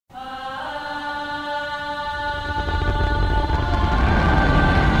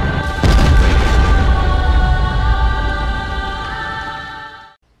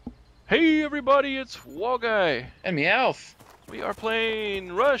everybody, it's Wallguy. And Meowth. We are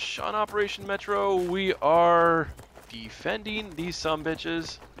playing Rush on Operation Metro. We are defending these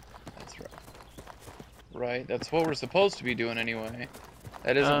sumbitches. That's right. Right, that's what we're supposed to be doing anyway.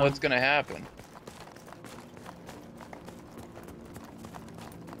 That isn't what's gonna happen.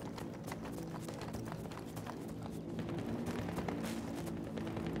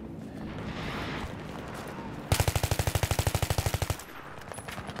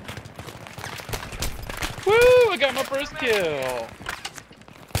 Woo! I got my first kill!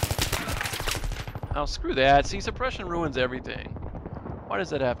 Oh, screw that. See, suppression ruins everything. Why does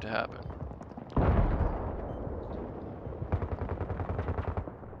that have to happen?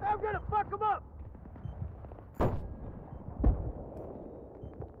 I'm gonna fuck him up!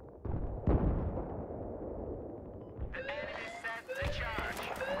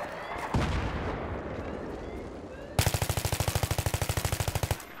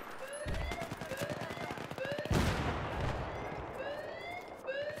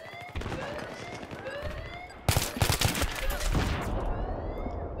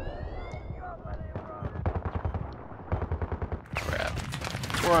 Crap.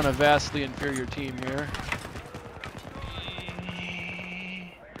 We're on a vastly inferior team here.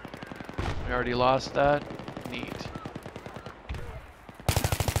 We already lost that. Neat.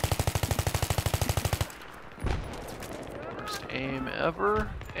 Worst aim ever.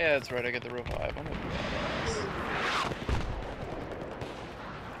 Yeah, that's right, I got the revive. I'm gonna do that.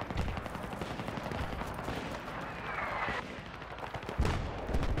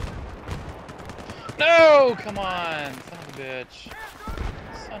 No! Come on! Son of a bitch.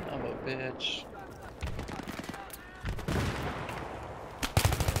 Son of a bitch.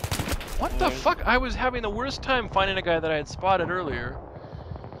 What the fuck? I was having the worst time finding a guy that I had spotted earlier.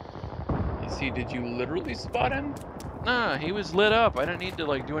 Did you literally spot him? Nah, he was lit up. I didn't need to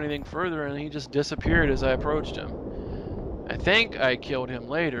like do anything further, and he just disappeared as I approached him. I think I killed him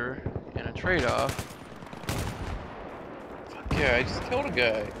later in a trade-off. Fuck yeah, I just killed a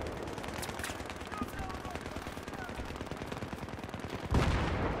guy.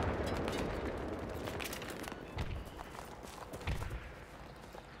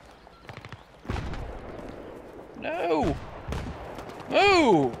 No!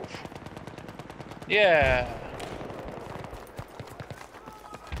 Move! Yeah.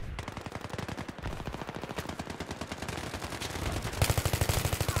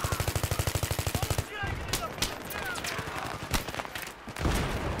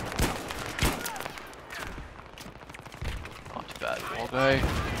 Not too bad, Wallguy.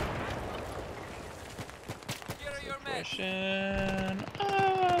 Suppression. Oh.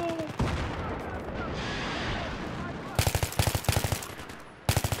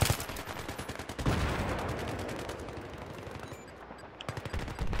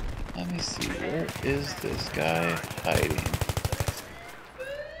 Let me see, where is this guy hiding?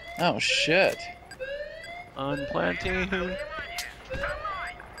 Oh shit. Unplanting.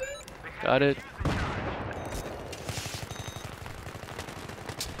 Got it.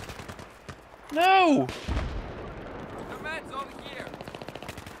 No!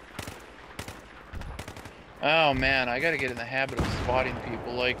 Oh man, I gotta get in the habit of spotting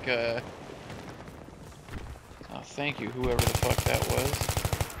people like, oh, thank you, whoever the fuck that was.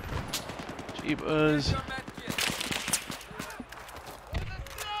 Jeebus.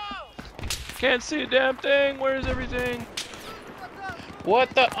 Can't see a damn thing. Where's everything?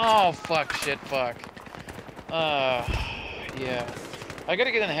 What the? Oh, fuck, shit, fuck. Yeah. I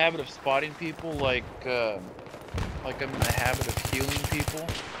gotta get in the habit of spotting people like I'm in the habit of healing people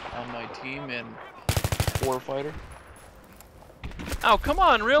on my team in Warfighter. Oh, come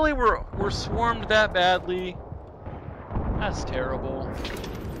on, really? We're swarmed that badly? That's terrible.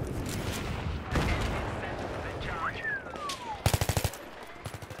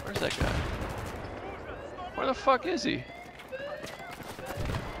 Where's that guy? Where the fuck is he?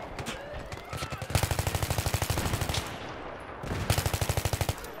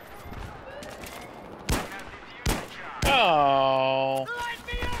 Oh.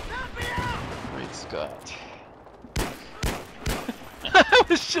 Great Scott. I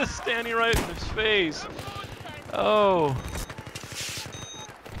was just standing right in his face. Oh.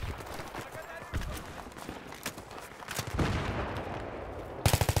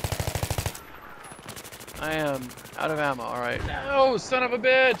 I am out of ammo, alright. No, son of a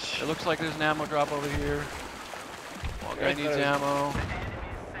bitch! It looks like there's an ammo drop over here. Wallguy needs ammo.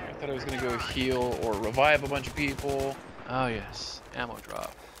 I thought I was gonna go heal or revive a bunch of people. Oh yes, ammo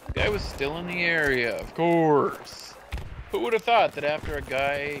drop. The guy was still in the area, of course. Who would have thought that after a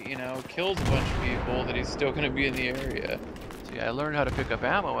guy, you know, kills a bunch of people, that he's still gonna be in the area? See, I learned how to pick up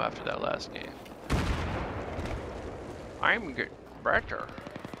ammo after that last game. I'm getting better.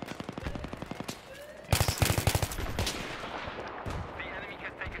 Let's see.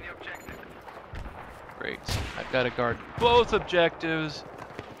 Great. I've got to guard both objectives.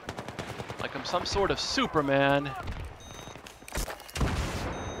 Like I'm some sort of Superman.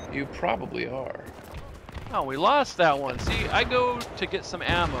 You probably are. Oh, we lost that one. See, I go to get some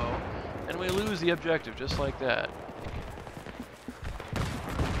ammo, and we lose the objective just like that.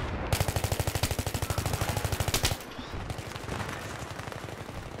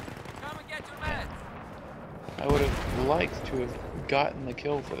 Come and get your meds. I would have liked to have gotten the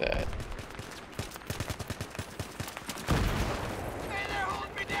kill for that. Hey there,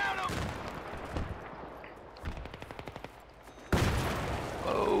 hold me down.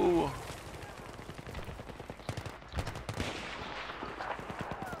 Oh.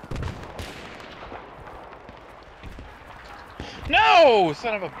 No!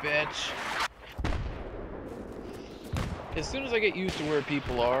 Son of a bitch. As soon as I get used to where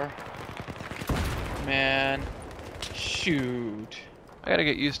people are, man, shoot. I gotta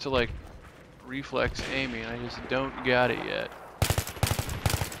get used to like reflex aiming. I just don't got it yet.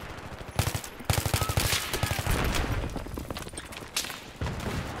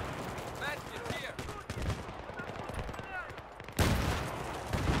 Meds is here.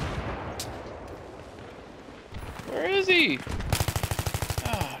 Where is he?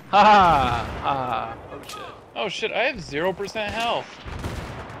 Oh, Ha ha ha! Oh shit! oh shit, I have 0% health.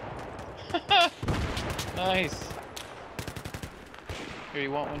 Nice. Here,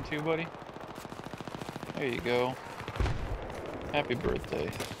 you want one too, buddy? There you go. Happy birthday.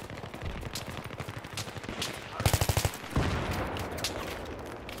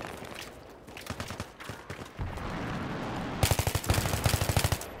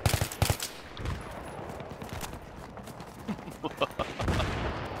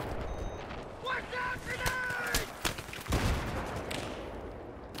 Watch out, grenade!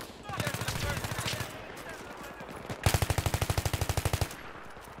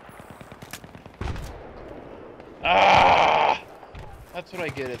 Ah! That's what I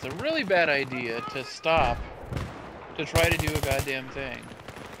get. It's a really bad idea to stop to try to do a goddamn thing.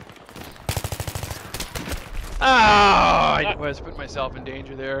 Ah! I was putting myself in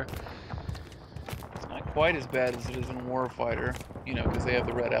danger there. It's not quite as bad as it is in Warfighter, you know, because they have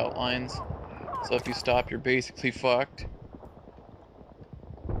the red outlines. So if you stop, you're basically fucked.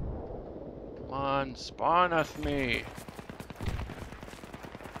 Come on, spawn with me.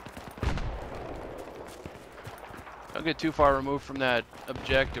 Don't get too far removed from that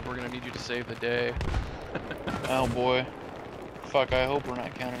objective. We're gonna need you to save the day. Oh boy. Fuck, I hope we're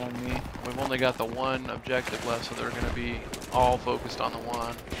not counting on me. We've only got the one objective left, so they're gonna be all focused on the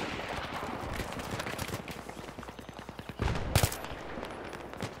one.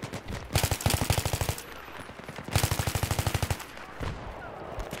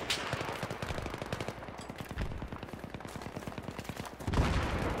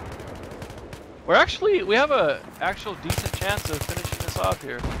 We have a actual decent chance of finishing this off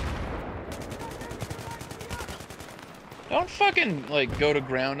here. Don't fucking, like, go to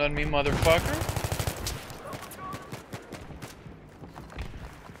ground on me, motherfucker.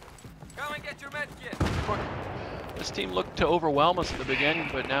 Come and get your med kit. This team looked to overwhelm us in the beginning,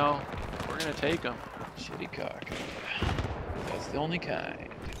 but now we're gonna take them. Shitty cock. That's the only kind.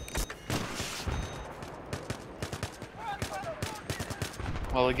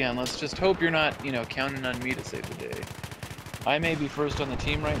 Well, again, let's just hope you're not, you know, counting on me to save the day. I may be first on the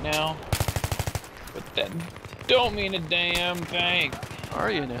team right now, but that don't mean a damn thing.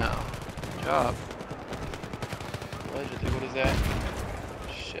 Are you now? Good job. Allegedly, what is that?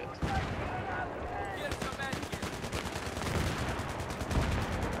 Shit. Get some med kit.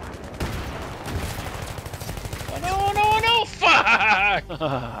 Oh, no, no, no, fuck!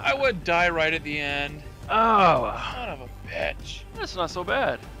 I would die right at the end. Oh, Son of a bitch. that's not so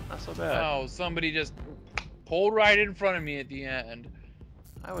bad. Not so bad. Oh, somebody just pulled right in front of me at the end.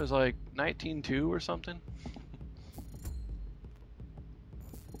 I was like 19-2 or something.